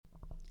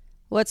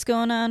What's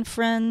going on,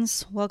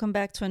 friends? Welcome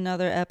back to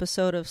another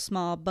episode of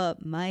Small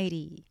But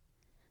Mighty.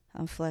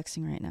 I'm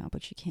flexing right now,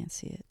 but you can't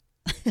see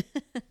it.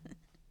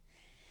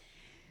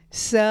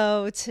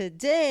 So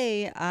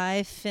today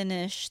I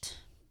finished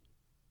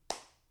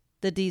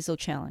the Diesel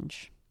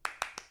Challenge.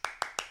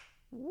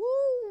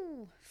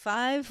 Woo!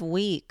 5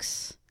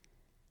 weeks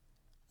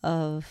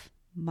of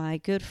my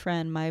good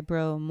friend, my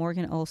bro,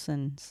 Morgan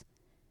Olson's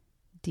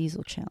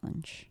Diesel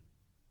Challenge.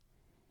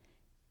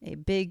 A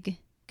big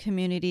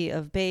community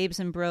of babes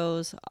and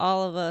bros,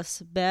 all of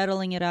us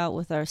battling it out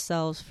with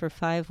ourselves for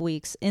 5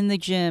 weeks in the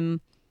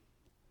gym,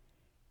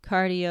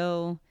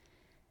 cardio,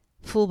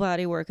 full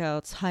body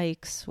workouts,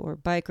 hikes or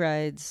bike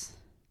rides,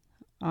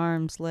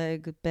 arms,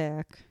 leg,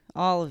 back,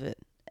 all of it,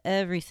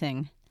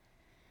 everything.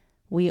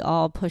 We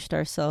all pushed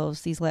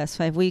ourselves these last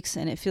 5 weeks,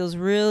 and it feels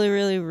really,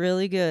 really,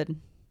 really good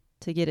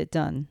to get it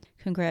done.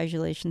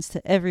 Congratulations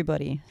to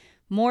everybody.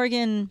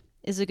 Morgan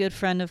is a good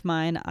friend of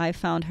mine. I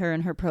found her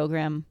in her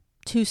program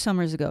 2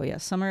 summers ago,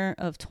 summer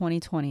of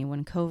 2020,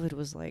 when COVID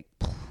was like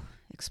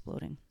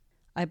exploding.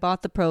 I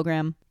bought the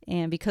program,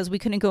 and because we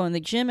couldn't go in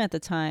the gym at the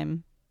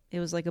time, it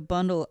was like a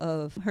bundle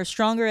of her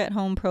Stronger at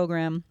Home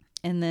program,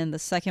 and then the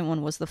second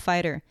one was the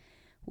Fighter,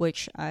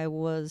 which I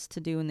was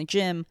to do in the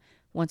gym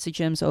once the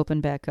gyms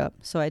opened back up.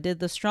 So I did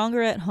the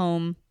Stronger at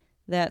Home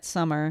that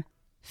summer,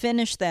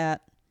 finished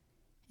that,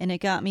 and it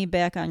got me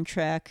back on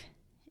track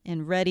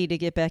and ready to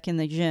get back in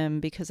the gym,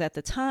 because at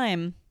the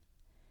time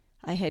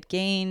I had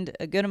gained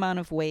a good amount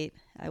of weight.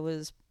 I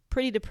was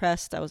pretty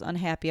depressed. I was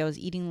unhappy. I was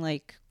eating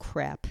like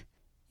crap.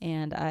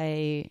 And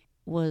I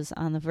was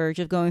on the verge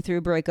of going through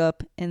a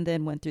breakup and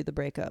then went through the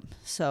breakup.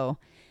 So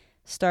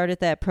started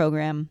that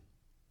program,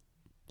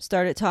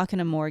 started talking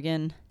to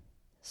Morgan,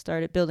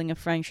 started building a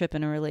friendship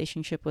and a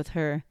relationship with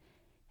her.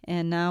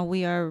 And now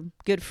we are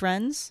good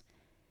friends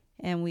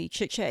and we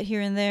chit-chat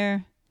here and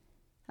there.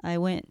 I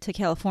went to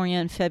California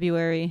in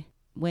February,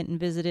 went and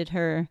visited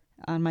her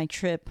on my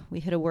trip. We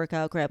hit a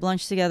workout, grabbed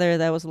lunch together.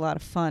 That was a lot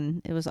of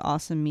fun. It was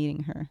awesome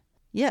meeting her.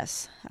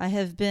 Yes, I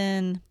have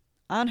been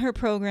on her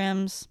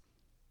programs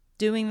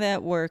doing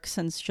that work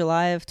since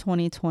July of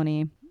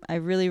 2020. I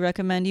really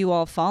recommend you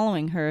all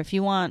following her. If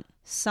you want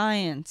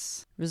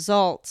science,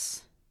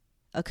 results,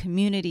 a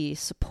community,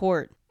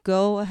 support,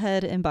 go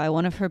ahead and buy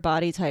one of her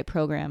body type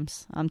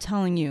programs. I'm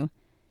telling you,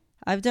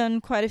 I've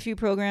done quite a few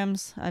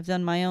programs. I've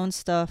done my own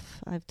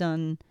stuff. I've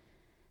done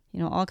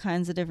all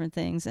kinds of different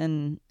things.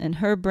 And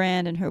her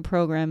brand and her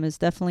program is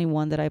definitely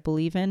one that I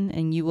believe in,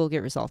 and you will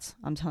get results.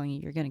 I'm telling you,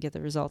 you're going to get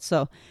the results.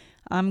 So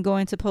I'm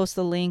going to post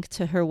a link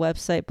to her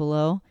website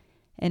below.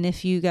 And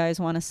if you guys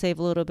want to save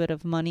a little bit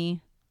of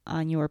money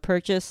on your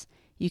purchase,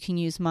 you can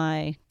use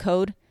my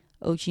code,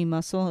 OG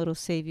Muscle. It'll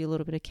save you a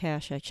little bit of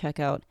cash at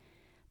checkout.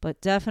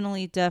 But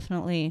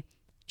definitely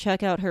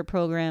check out her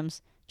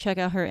programs. Check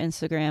out her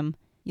Instagram.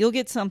 You'll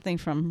get something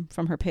from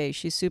her page.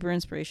 She's super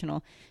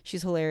inspirational.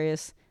 She's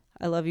hilarious.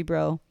 I love you,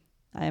 bro.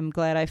 I'm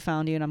glad I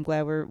found you, and I'm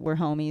glad we're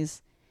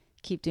homies.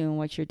 Keep doing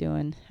what you're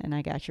doing, and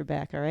I got your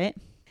back, all right?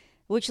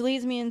 Which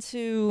leads me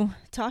into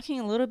talking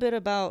a little bit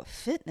about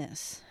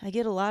fitness. I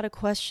get a lot of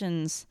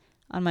questions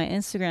on my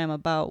Instagram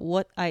about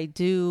what I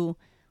do,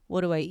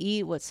 what do I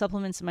eat, what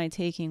supplements am I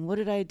taking, what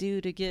did I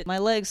do to get my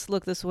legs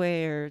look this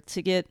way, or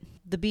to get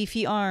the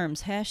beefy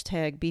arms,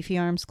 hashtag Beefy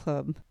Arms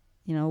Club.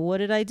 What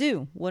did I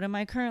do? What am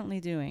I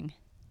currently doing?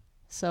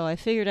 So I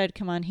figured I'd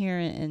come on here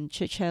and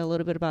chit-chat a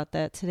little bit about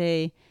that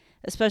today,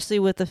 especially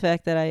with the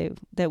fact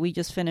that we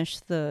just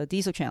finished the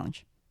Diesel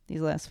Challenge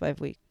these last 5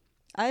 weeks.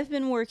 I've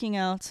been working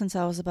out since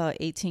I was about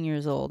 18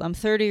 years old. I'm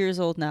 30 years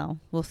old now.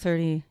 Well,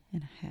 30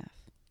 and a half.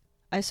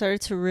 I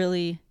started to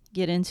really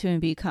get into and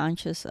be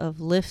conscious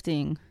of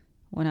lifting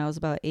when I was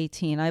about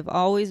 18. I've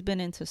always been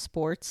into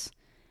sports.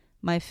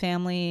 My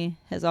family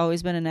has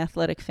always been an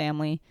athletic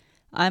family.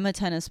 I'm a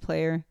tennis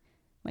player.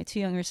 My 2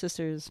 younger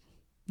sisters,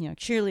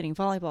 cheerleading,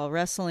 volleyball,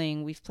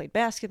 wrestling. We've played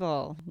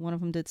basketball. One of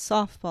them did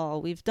softball.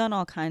 We've done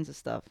all kinds of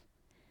stuff.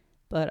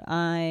 But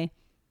I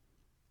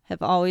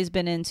have always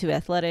been into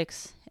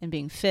athletics and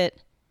being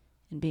fit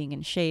and being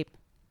in shape.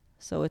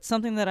 So it's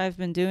something that I've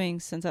been doing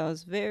since I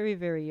was very,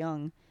 very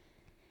young.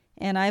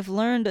 And I've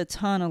learned a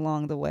ton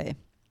along the way.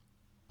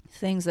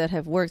 Things that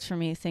have worked for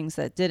me, things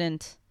that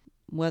didn't,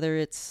 whether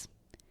it's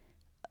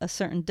a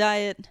certain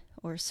diet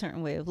or a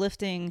certain way of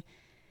lifting,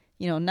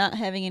 not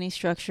having any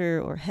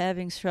structure or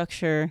having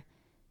structure.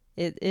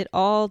 It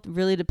all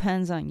really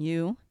depends on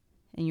you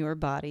and your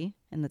body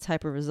and the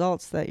type of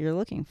results that you're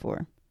looking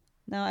for.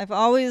 Now, I've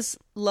always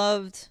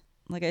loved,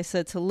 like I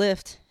said, to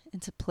lift and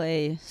to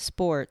play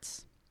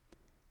sports,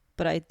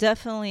 but I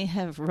definitely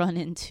have run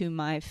into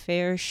my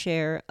fair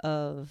share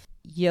of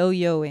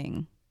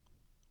yo-yoing,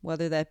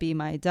 whether that be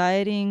my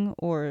dieting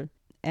or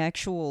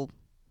actual,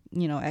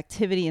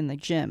 activity in the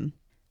gym.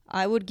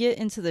 I would get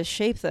into the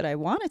shape that I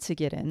wanted to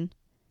get in,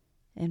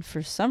 and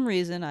for some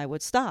reason, I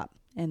would stop.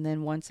 And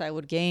then once I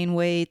would gain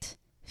weight,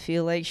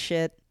 feel like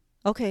shit,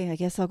 okay, I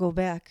guess I'll go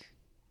back,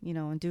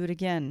 and do it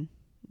again.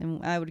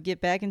 And I would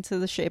get back into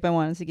the shape I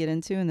wanted to get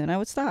into, and then I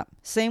would stop.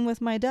 Same with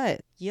my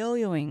diet.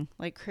 Yo-yoing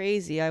like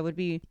crazy. I would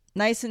be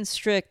nice and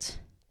strict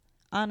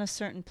on a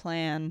certain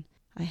plan.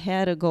 I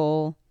had a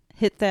goal,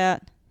 hit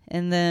that,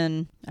 and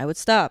then I would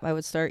stop. I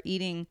would start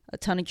eating a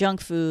ton of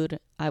junk food.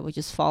 I would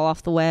just fall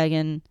off the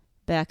wagon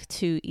back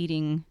to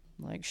eating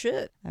like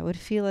shit. I would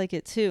feel like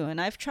it too.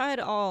 And I've tried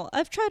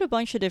a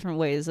bunch of different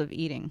ways of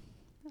eating.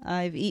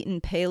 I've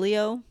eaten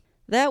paleo.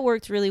 That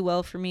worked really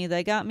well for me.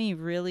 It got me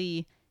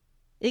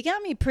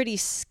pretty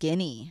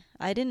skinny.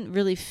 I didn't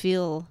really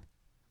feel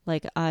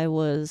like I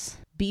was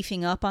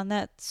beefing up on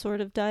that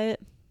sort of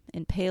diet.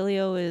 And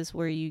paleo is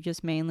where you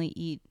just mainly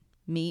eat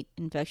meat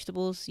and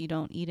vegetables. You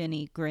don't eat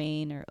any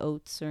grain or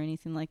oats or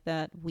anything like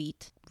that.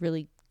 Wheat,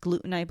 really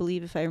gluten, I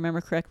believe, if I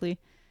remember correctly.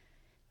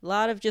 A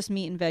lot of just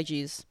meat and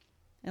veggies.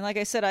 And like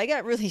I said, I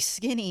got really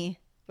skinny,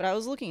 but I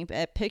was looking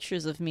at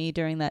pictures of me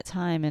during that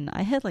time, and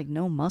I had like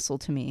no muscle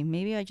to me.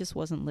 Maybe I just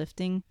wasn't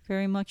lifting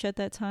very much at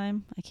that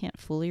time. I can't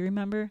fully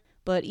remember.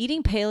 But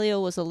eating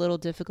paleo was a little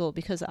difficult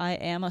because I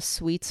am a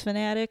sweets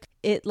fanatic.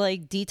 It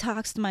like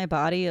detoxed my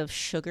body of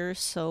sugar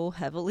so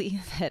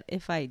heavily that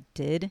if I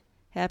did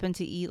happen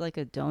to eat like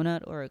a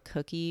donut or a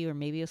cookie or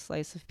maybe a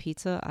slice of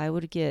pizza, I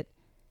would get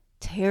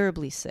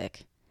terribly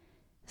sick.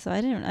 So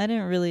I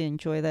didn't really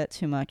enjoy that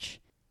too much.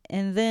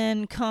 And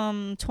then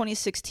come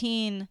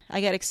 2016,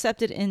 I got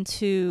accepted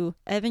into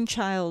Evan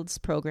Child's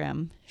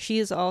program. She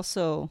is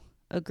also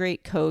a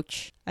great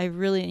coach. I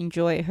really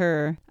enjoy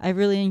her. I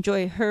really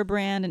enjoy her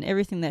brand and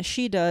everything that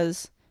she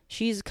does.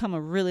 She's come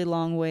a really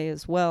long way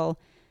as well.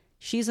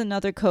 She's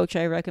another coach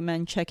I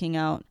recommend checking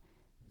out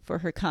for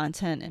her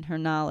content and her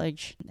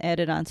knowledge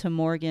added onto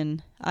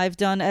Morgan. I've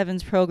done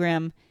Evan's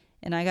program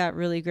and I got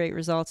really great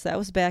results. That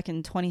was back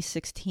in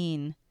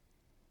 2016.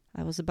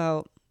 I was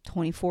about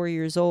 24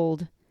 years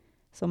old.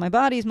 So my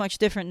body's much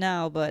different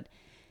now, but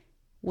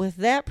with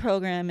that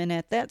program and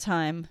at that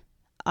time,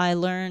 I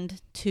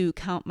learned to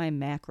count my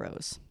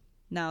macros.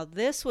 Now,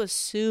 this was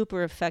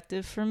super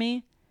effective for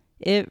me.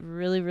 It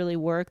really, really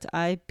worked.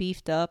 I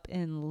beefed up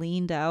and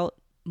leaned out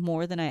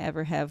more than I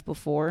ever have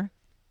before.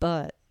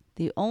 But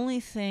the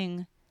only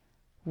thing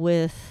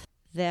with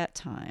that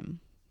time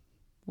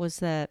was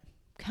that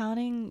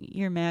counting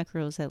your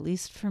macros, at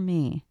least for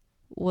me,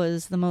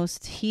 was the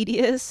most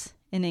tedious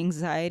and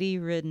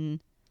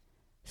anxiety-ridden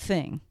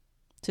thing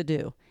to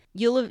do.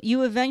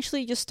 You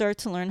eventually just start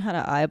to learn how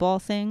to eyeball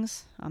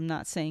things. I'm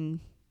not saying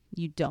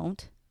you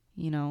don't.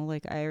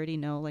 Like I already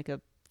know like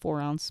a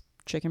 4-ounce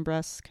chicken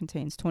breast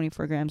contains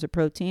 24 grams of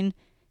protein,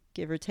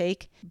 give or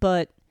take.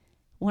 But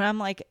when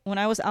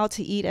I was out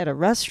to eat at a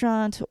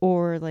restaurant,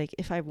 or like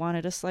if I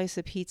wanted a slice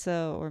of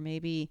pizza or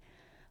maybe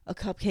a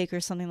cupcake or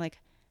something, like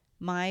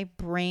my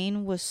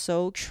brain was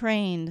so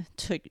trained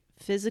to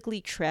physically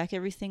track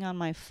everything on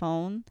my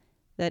phone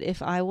that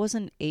if I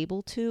wasn't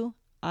able to,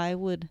 I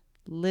would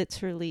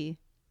literally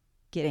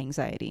get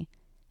anxiety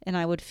and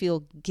I would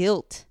feel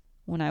guilt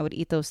when I would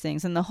eat those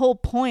things. And the whole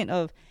point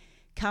of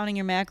counting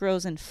your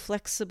macros and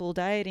flexible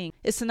dieting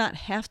is to not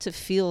have to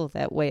feel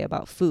that way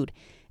about food.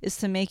 Is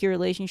to make your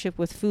relationship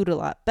with food a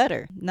lot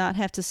better. Not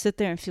have to sit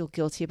there and feel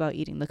guilty about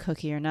eating the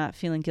cookie or not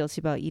feeling guilty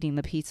about eating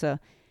the pizza.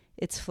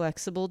 It's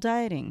flexible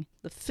dieting.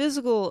 The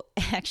physical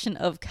action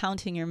of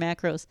counting your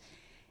macros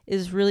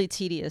is really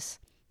tedious.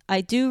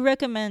 I do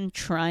recommend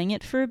trying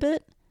it for a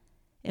bit.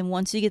 And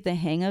once you get the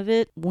hang of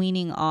it,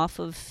 weaning off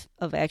of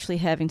actually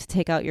having to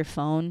take out your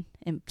phone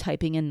and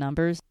typing in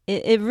numbers.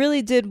 It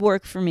really did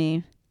work for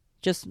me.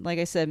 Just like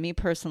I said, me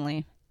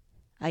personally,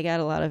 I got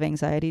a lot of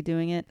anxiety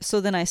doing it.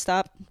 So then I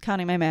stopped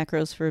counting my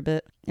macros for a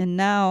bit. And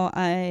now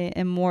I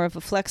am more of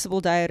a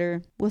flexible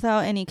dieter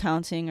without any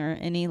counting or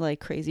any like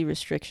crazy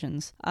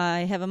restrictions. I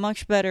have a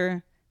much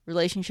better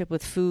relationship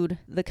with food.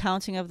 The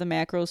counting of the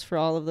macros for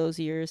all of those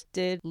years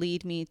did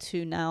lead me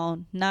to now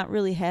not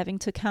really having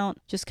to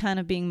count, just kind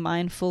of being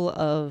mindful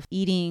of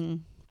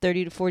eating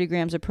 30 to 40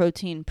 grams of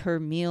protein per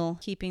meal,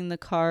 keeping the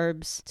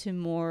carbs to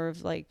more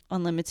of like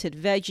unlimited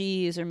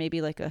veggies or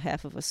maybe like a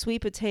half of a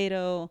sweet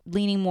potato,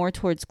 leaning more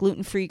towards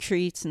gluten-free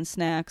treats and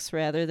snacks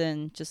rather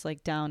than just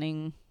like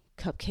downing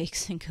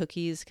cupcakes and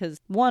cookies,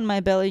 because one, my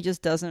belly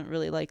just doesn't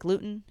really like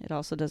gluten. It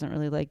also doesn't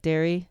really like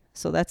dairy.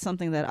 So that's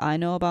something that I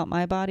know about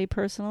my body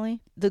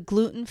personally. The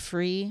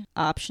gluten-free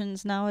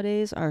options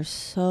nowadays are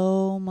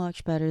so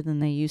much better than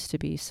they used to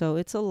be. So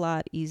it's a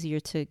lot easier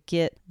to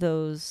get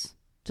those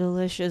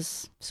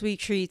delicious sweet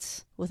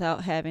treats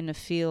without having to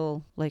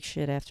feel like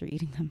shit after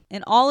eating them.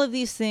 And all of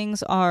these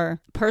things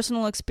are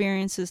personal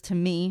experiences to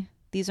me.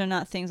 These are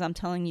not things I'm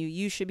telling you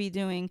you should be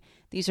doing.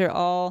 These are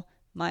all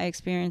my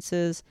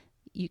experiences.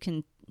 You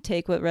can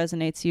take what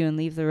resonates you and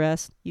leave the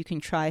rest. You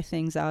can try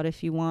things out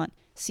if you want.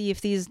 See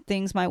if these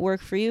things might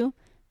work for you.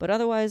 But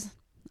otherwise,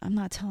 I'm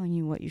not telling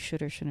you what you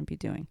should or shouldn't be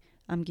doing.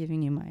 I'm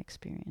giving you my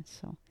experience.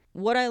 So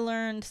what I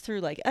learned through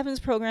like Evan's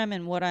program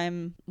and what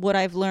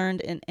I've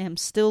learned and am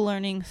still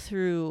learning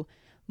through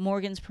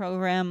Morgan's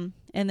program,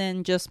 and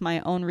then just my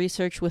own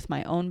research with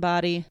my own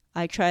body.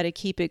 I try to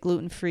keep it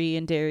gluten-free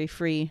and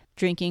dairy-free,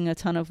 drinking a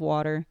ton of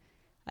water.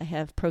 I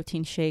have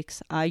protein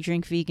shakes. I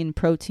drink vegan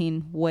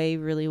protein. Whey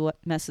really what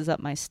messes up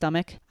my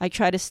stomach. I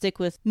try to stick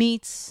with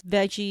meats,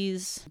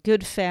 veggies,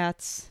 good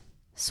fats,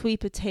 sweet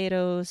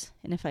potatoes.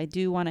 And if I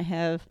do want to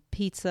have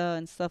pizza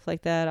and stuff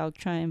like that, I'll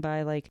try and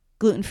buy like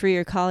gluten-free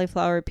or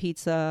cauliflower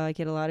pizza. I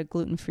get a lot of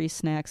gluten-free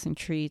snacks and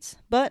treats.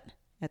 But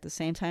at the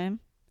same time,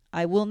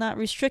 I will not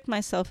restrict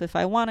myself. If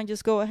I want to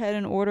just go ahead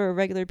and order a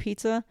regular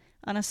pizza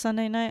on a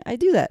Sunday night, I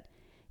do that.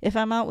 If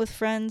I'm out with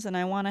friends and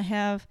I want to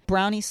have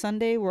brownie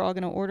sundae, we're all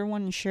going to order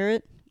one and share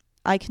it,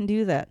 I can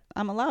do that.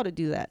 I'm allowed to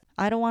do that.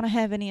 I don't want to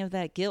have any of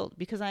that guilt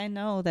because I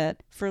know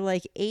that for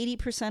like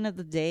 80% of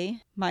the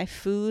day, my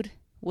food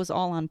was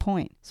all on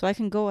point. So I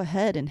can go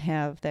ahead and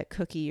have that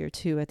cookie or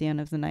two at the end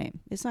of the night.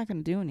 It's not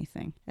going to do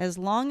anything. As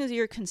long as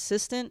you're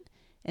consistent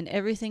and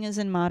everything is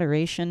in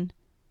moderation,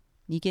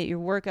 you get your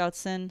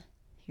workouts in,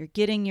 you're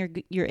getting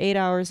your 8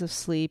 hours of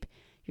sleep,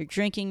 you're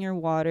drinking your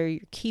water,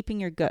 you're keeping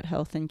your gut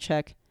health in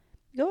check,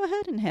 go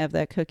ahead and have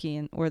that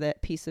cookie or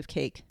that piece of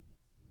cake.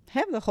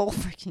 Have the whole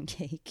freaking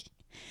cake.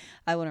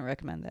 I wouldn't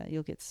recommend that.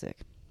 You'll get sick.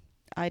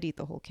 I'd eat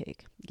the whole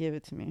cake. Give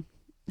it to me.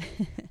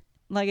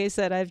 Like I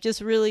said, I've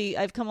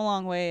come a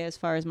long way as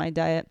far as my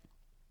diet.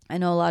 I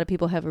know a lot of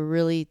people have a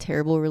really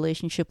terrible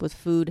relationship with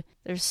food.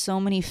 There's so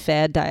many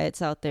fad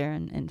diets out there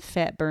and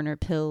fat burner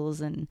pills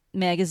and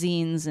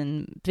magazines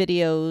and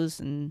videos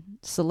and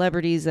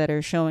celebrities that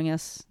are showing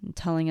us and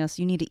telling us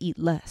you need to eat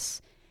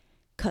less.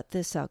 Cut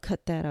this out,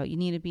 cut that out. You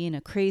need to be in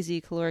a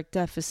crazy caloric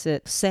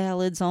deficit.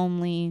 Salads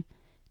only.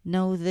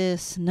 No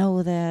this,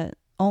 no that.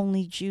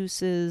 Only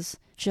juices.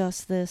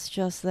 Just this,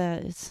 just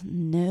that.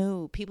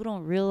 No. People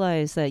don't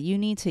realize that you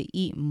need to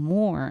eat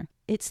more.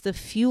 It's the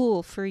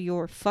fuel for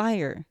your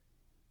fire.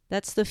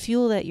 That's the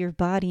fuel that your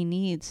body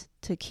needs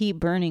to keep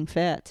burning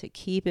fat, to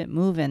keep it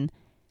moving.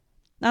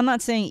 I'm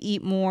not saying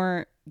eat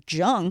more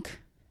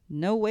junk.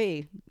 No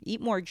way.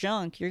 Eat more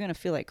junk. You're going to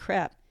feel like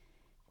crap.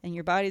 And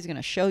your body's going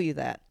to show you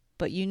that.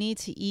 But you need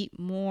to eat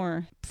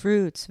more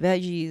fruits,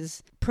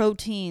 veggies,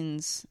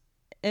 proteins,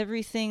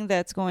 everything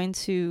that's going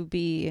to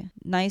be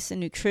nice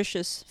and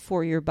nutritious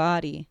for your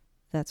body.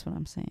 That's what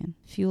I'm saying.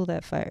 Fuel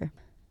that fire.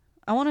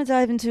 I want to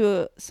dive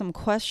into some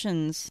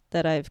questions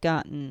that I've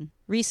gotten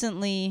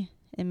recently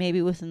and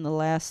maybe within the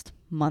last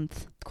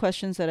month.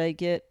 Questions that I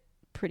get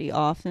pretty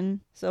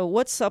often. So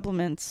what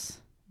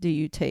supplements do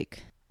you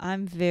take?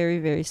 I'm very,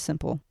 very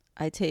simple.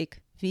 I take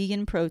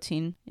vegan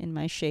protein in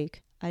my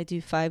shake. I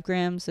do 5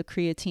 grams of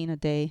creatine a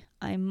day.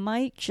 I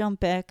might jump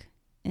back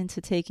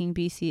into taking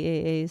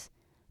BCAAs,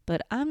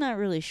 but I'm not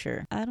really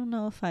sure. I don't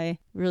know if I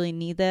really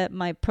need that.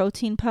 My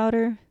protein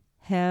powder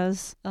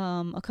has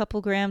a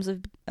couple grams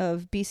of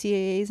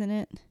BCAAs in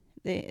it.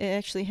 It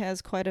actually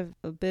has quite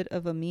a bit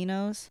of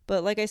aminos.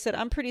 But like I said,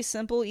 I'm pretty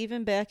simple.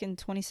 Even back in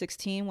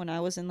 2016 when I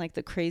was in like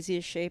the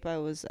craziest shape I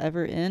was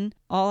ever in,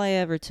 all I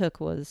ever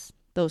took was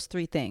those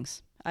 3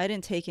 things. I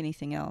didn't take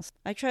anything else.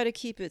 I try to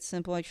keep it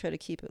simple. I try to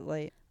keep it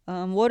light.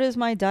 What is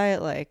my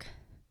diet like?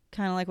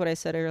 Kind of like what I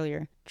said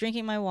earlier.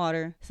 Drinking my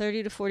water,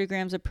 30 to 40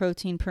 grams of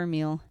protein per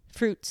meal,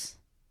 fruits,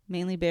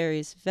 mainly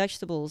berries,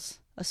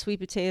 vegetables, a sweet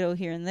potato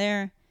here and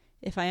there.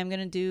 If I am going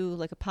to do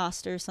like a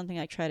pasta or something,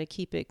 I try to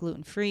keep it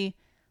gluten-free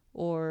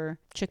or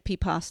chickpea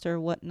pasta or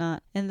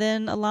whatnot. And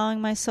then allowing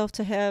myself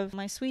to have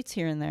my sweets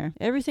here and there.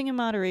 Everything in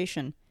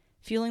moderation.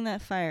 Fueling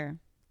that fire.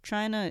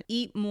 Trying to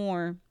eat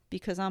more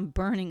because I'm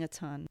burning a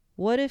ton.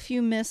 What if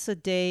you miss a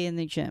day in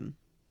the gym?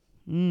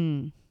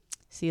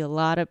 See, a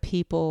lot of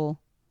people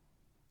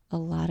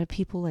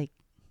like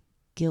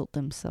guilt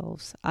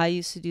themselves. I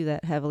used to do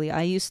that heavily.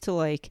 I used to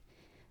like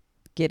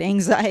get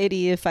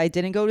anxiety if I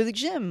didn't go to the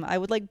gym. I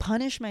would like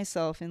punish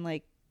myself and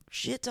like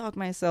shit talk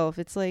myself.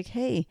 It's like,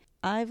 hey,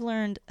 I've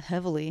learned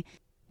heavily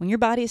when your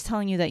body is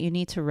telling you that you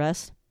need to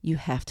rest, you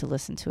have to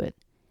listen to it.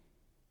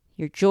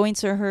 Your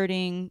joints are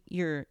hurting.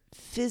 You're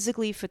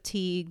physically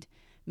fatigued.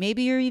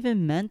 Maybe you're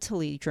even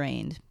mentally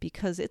drained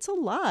because it's a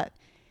lot.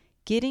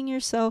 Getting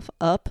yourself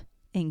up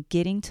and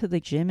getting to the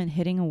gym and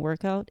hitting a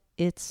workout,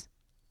 it's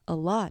a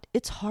lot.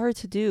 It's hard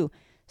to do.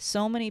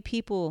 So many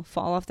people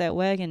fall off that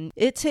wagon.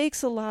 It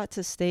takes a lot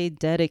to stay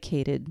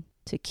dedicated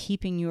to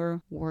keeping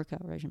your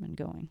workout regimen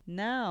going.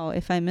 Now,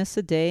 if I miss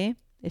a day,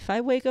 if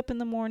I wake up in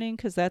the morning,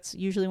 because that's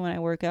usually when I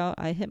work out,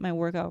 I hit my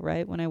workout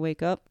right when I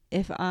wake up.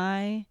 If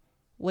I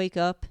wake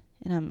up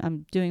and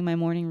I'm doing my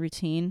morning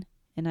routine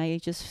and I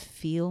just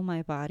feel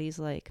my body's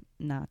like,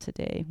 not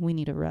today, we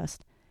need a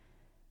rest,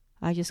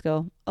 I just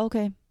go,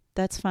 okay,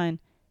 that's fine.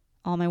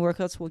 All my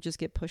workouts will just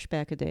get pushed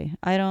back a day.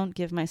 I don't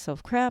give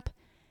myself crap.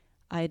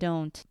 I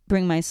don't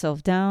bring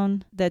myself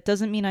down. That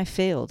doesn't mean I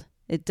failed.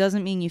 It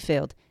doesn't mean you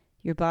failed.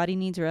 Your body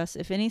needs rest.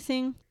 If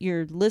anything,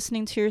 you're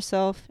listening to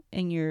yourself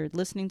and you're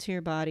listening to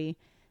your body.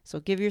 So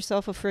give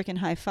yourself a freaking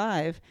high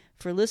five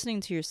for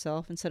listening to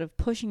yourself instead of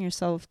pushing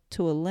yourself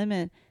to a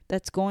limit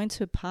that's going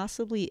to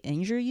possibly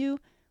injure you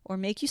or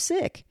make you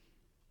sick.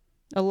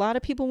 A lot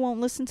of people won't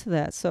listen to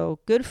that. So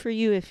good for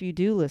you if you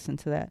do listen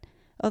to that.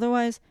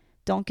 Otherwise,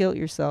 don't guilt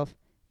yourself.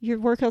 Your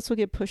workouts will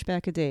get pushed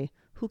back a day.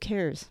 Who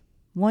cares?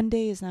 One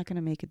day is not going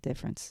to make a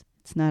difference.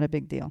 It's not a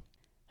big deal.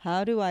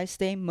 How do I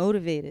stay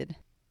motivated?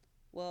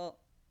 Well,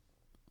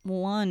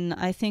 one,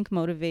 I think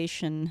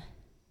motivation,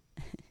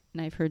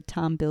 and I've heard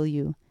Tom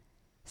Bilyeu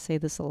say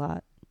this a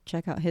lot.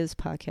 Check out his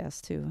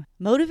podcast too.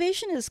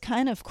 Motivation is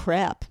kind of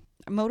crap.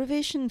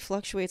 Motivation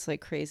fluctuates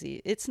like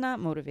crazy. It's not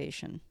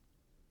motivation.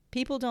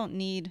 People don't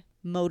need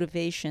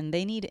motivation.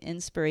 They need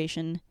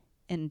inspiration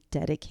and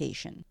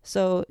dedication.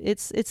 So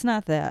it's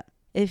not that.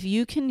 If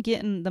you can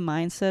get in the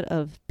mindset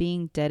of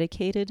being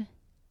dedicated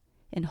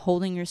and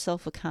holding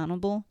yourself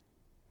accountable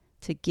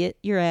to get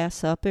your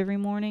ass up every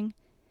morning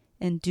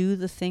and do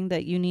the thing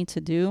that you need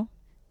to do,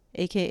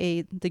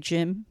 aka the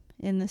gym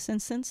in this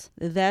instance,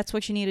 that's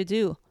what you need to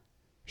do.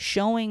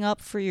 Showing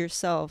up for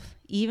yourself,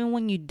 even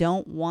when you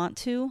don't want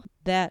to,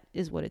 that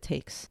is what it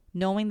takes.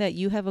 Knowing that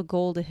you have a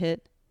goal to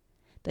hit,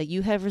 that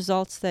you have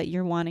results that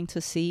you're wanting to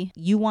see,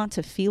 you want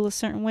to feel a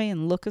certain way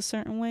and look a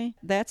certain way,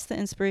 that's the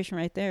inspiration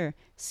right there.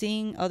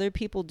 Seeing other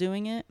people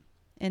doing it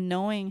and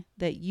knowing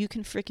that you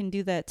can freaking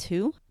do that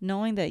too,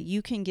 knowing that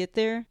you can get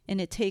there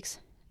and it takes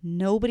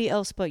nobody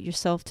else but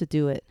yourself to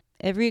do it.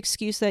 Every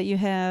excuse that you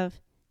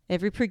have,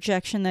 every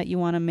projection that you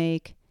want to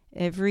make,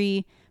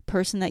 every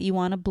person that you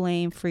want to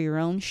blame for your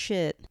own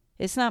shit,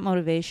 it's not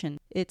motivation.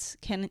 It's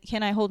can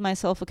I hold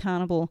myself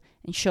accountable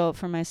and show up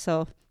for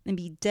myself and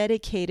be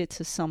dedicated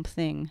to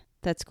something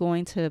that's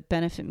going to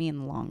benefit me in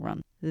the long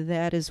run.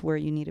 That is where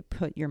you need to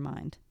put your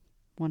mind.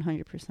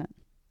 100%.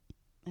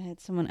 I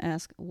had someone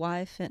ask,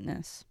 why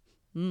fitness?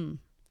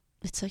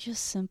 It's such a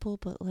simple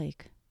but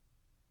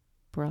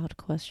broad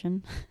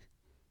question.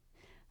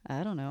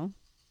 I don't know.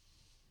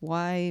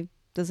 Why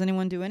does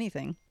anyone do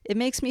anything? It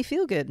makes me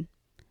feel good.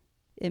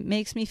 It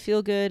makes me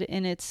feel good,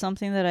 and it's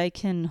something that I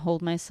can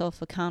hold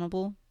myself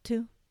accountable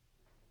to.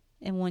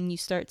 And when you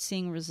start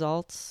seeing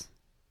results,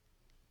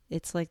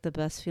 it's like the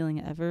best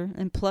feeling ever.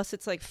 And plus,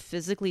 it's like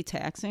physically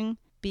taxing.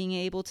 Being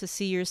able to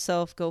see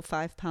yourself go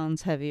 5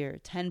 pounds heavier,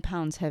 10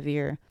 pounds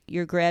heavier.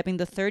 You're grabbing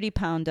the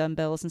 30-pound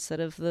dumbbells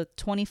instead of the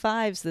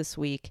 25s this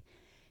week.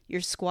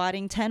 You're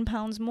squatting 10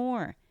 pounds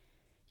more.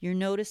 You're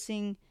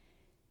noticing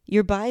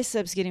your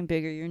biceps getting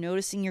bigger. You're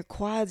noticing your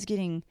quads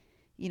getting,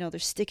 they're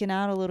sticking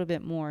out a little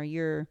bit more.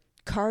 Your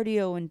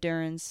cardio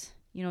endurance,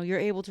 you're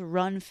able to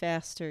run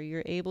faster.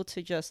 You're able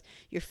to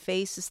your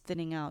face is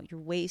thinning out. Your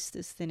waist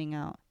is thinning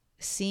out.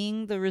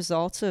 Seeing the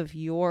results of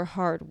your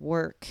hard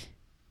work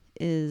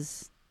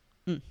is,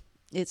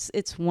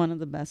 it's one of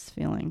the best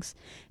feelings.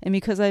 And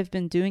because I've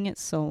been doing it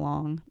so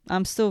long,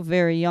 I'm still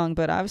very young,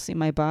 but obviously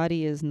my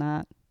body is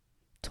not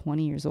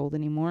 20 years old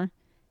anymore.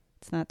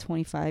 It's not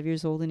 25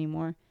 years old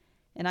anymore.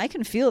 And I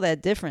can feel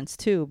that difference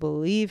too.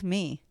 Believe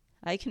me,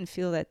 I can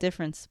feel that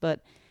difference.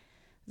 But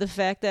the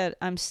fact that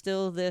I'm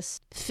still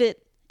this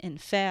fit and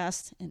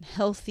fast and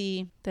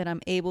healthy, that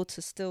I'm able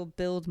to still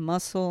build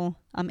muscle,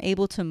 I'm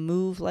able to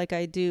move like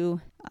I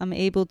do, I'm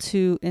able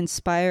to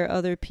inspire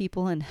other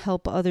people and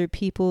help other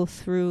people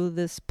through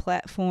this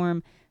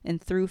platform and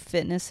through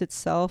fitness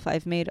itself.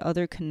 I've made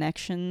other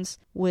connections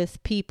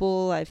with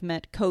people. I've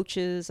met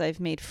coaches. I've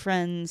made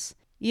friends.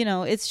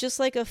 It's just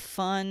like a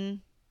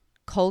fun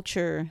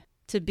culture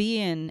to be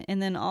in.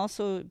 And then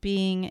also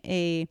being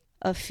a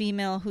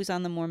female who's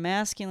on the more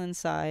masculine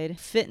side,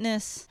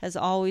 fitness has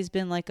always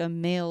been like a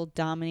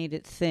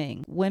male-dominated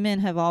thing. Women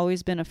have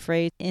always been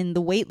afraid in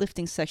the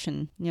weightlifting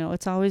section.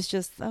 It's always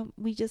just,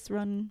 we just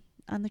run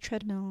on the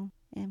treadmill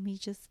and we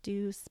just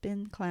do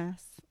spin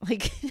class.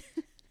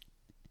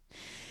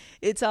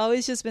 It's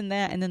always just been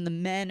that. And then the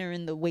men are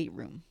in the weight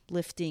room,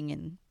 lifting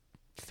and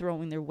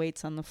throwing their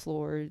weights on the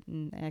floor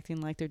and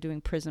acting like they're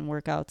doing prison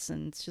workouts.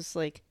 And it's just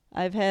like,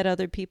 I've had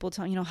other people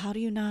tell, how do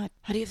you have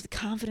the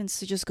confidence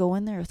to just go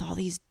in there with all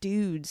these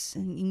dudes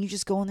and you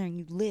just go in there and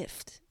you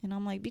lift? And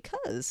I'm like,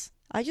 because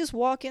I just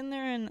walk in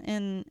there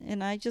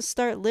and I just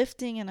start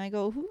lifting and I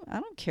go, I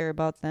don't care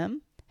about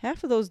them.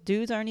 Half of those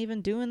dudes aren't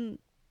even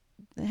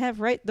have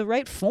the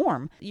right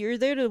form. You're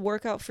there to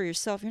work out for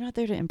yourself. You're not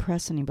there to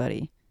impress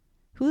anybody.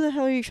 Who the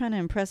hell are you trying to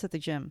impress at the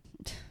gym?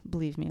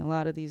 Believe me, a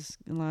lot of these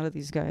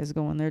guys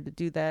go in there to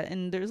do that.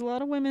 And there's a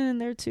lot of women in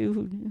there too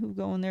who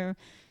go in there,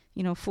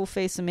 full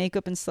face of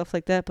makeup and stuff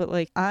like that.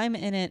 But I'm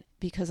in it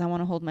because I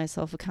want to hold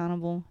myself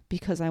accountable,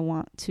 because I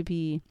want to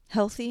be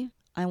healthy.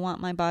 I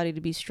want my body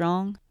to be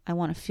strong. I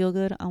want to feel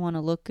good. I want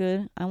to look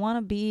good. I want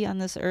to be on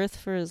this earth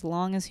for as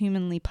long as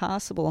humanly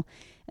possible.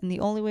 And the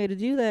only way to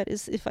do that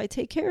is if I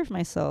take care of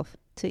myself,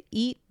 to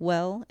eat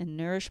well and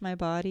nourish my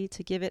body,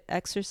 to give it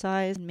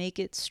exercise, make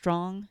it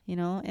strong,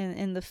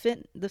 and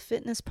the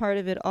fitness part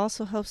of it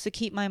also helps to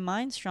keep my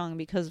mind strong,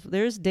 because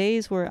there's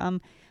days where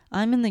I'm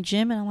in the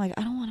gym and I'm like,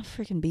 I don't want to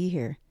freaking be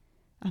here.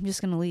 I'm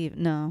just going to leave.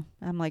 No.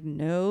 I'm like,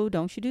 no,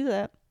 don't you do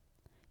that.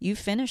 You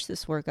finish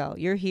this workout.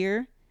 You're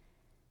here.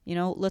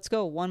 Let's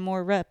go. One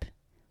more rep.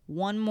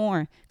 One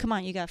more. Come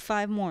on, you got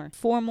 5 more.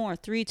 4 more.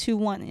 3, 2,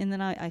 1. And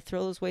then I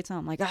throw those weights on.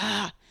 I'm like,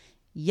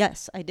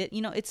 yes, I did.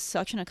 It's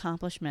such an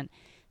accomplishment.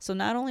 So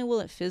not only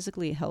will it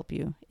physically help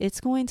you, it's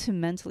going to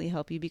mentally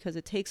help you, because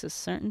it takes a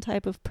certain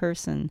type of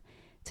person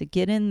to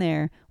get in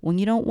there when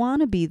you don't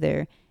want to be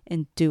there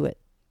and do it.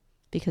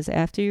 Because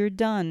after you're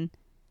done,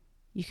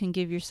 you can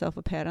give yourself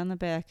a pat on the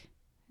back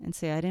and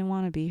say, I didn't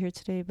want to be here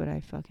today, but I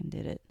fucking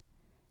did it.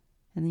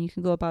 And then you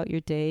can go about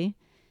your day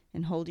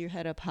and hold your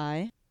head up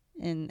high.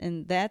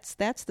 And that's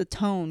the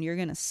tone you're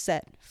going to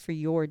set for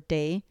your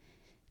day.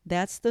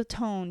 That's the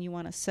tone you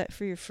want to set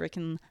for your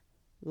freaking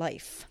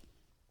life.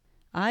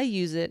 I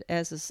use it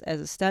as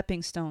a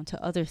stepping stone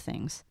to other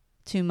things,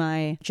 to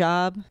my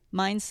job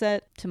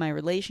mindset, to my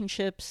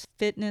relationships,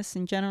 fitness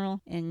in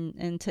general,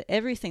 and to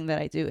everything that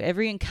I do.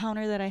 Every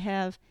encounter that I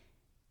have,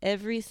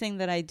 everything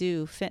that I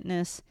do,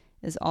 fitness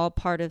is all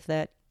part of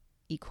that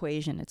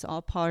equation. It's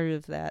all part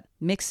of that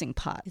mixing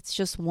pot. It's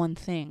just one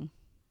thing,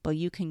 but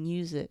you can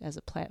use it as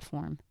a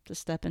platform to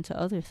step into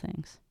other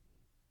things.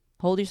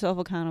 Hold yourself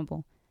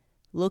accountable.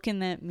 Look in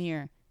that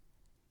mirror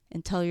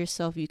and tell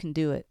yourself you can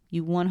do it.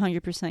 You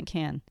 100%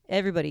 can.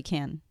 Everybody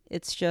can.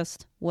 It's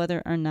just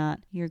whether or not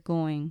you're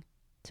going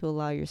to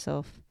allow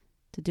yourself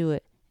to do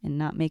it and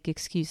not make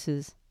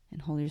excuses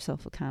and hold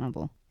yourself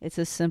accountable. It's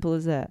as simple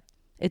as that.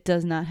 It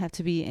does not have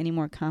to be any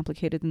more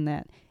complicated than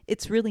that.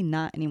 It's really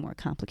not any more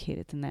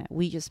complicated than that.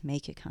 We just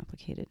make it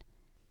complicated.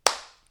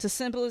 It's as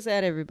simple as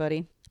that,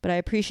 everybody. But I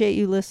appreciate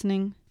you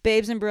listening.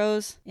 Babes and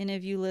bros, any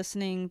of you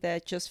listening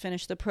that just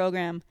finished the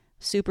program,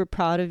 super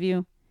proud of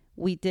you.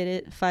 We did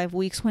it. 5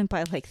 weeks went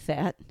by like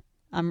that.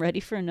 I'm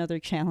ready for another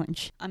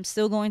challenge. I'm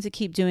still going to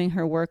keep doing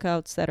her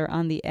workouts that are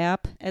on the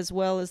app, as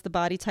well as the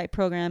Body Type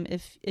program.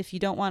 If you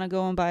don't want to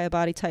go and buy a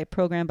Body Type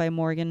program by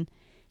Morgan,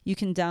 you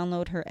can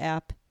download her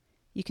app.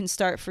 You can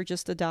start for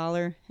just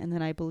 $1, and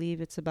then I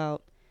believe it's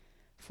about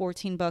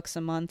 $14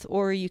 a month,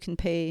 or you can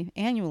pay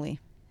annually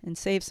and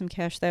save some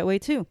cash that way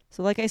too.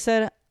 So like I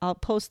said, I'll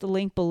post the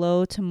link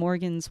below to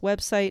Morgan's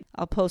website.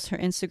 I'll post her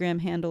Instagram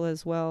handle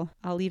as well.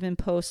 I'll even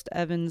post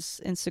Evan's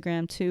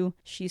Instagram too.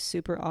 She's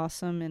super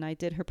awesome, and I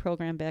did her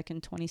program back in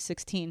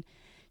 2016.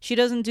 She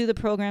doesn't do the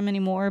program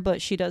anymore,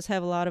 but she does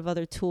have a lot of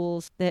other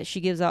tools that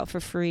she gives out for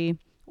free,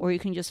 or you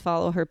can just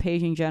follow her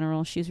page in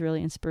general. She's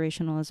really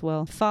inspirational as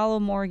well. Follow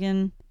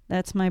Morgan.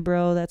 That's my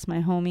bro. That's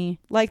my homie.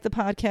 Like the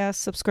podcast,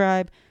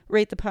 subscribe,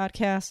 rate the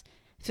podcast.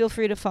 Feel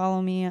free to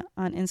follow me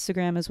on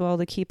Instagram as well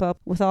to keep up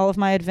with all of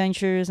my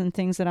adventures and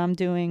things that I'm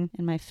doing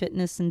and my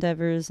fitness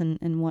endeavors and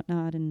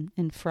whatnot.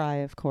 And Fry,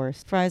 of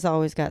course. Fry's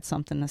always got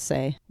something to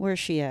say. Where's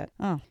she at?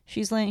 Oh,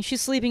 she's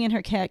sleeping in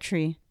her cat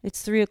tree.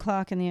 It's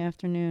 3:00 in the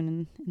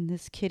afternoon, and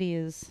this kitty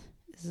is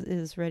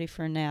ready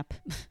for a nap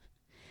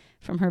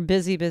from her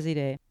busy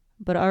day.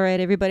 But all right,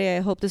 everybody,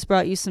 I hope this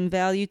brought you some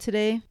value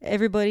today.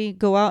 Everybody,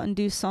 go out and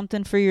do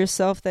something for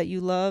yourself that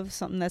you love,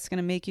 something that's going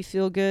to make you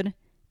feel good.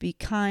 Be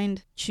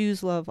kind,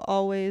 choose love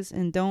always,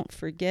 and don't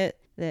forget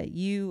that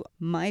you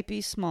might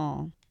be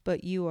small,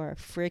 but you are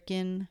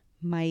freaking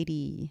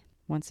mighty.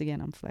 Once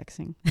again, I'm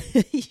flexing.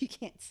 You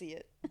can't see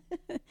it.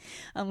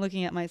 I'm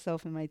looking at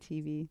myself in my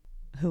TV.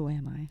 Who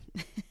am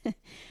I?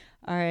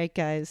 All right,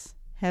 guys,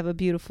 have a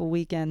beautiful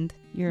weekend.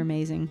 You're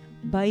amazing.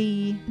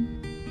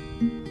 Bye.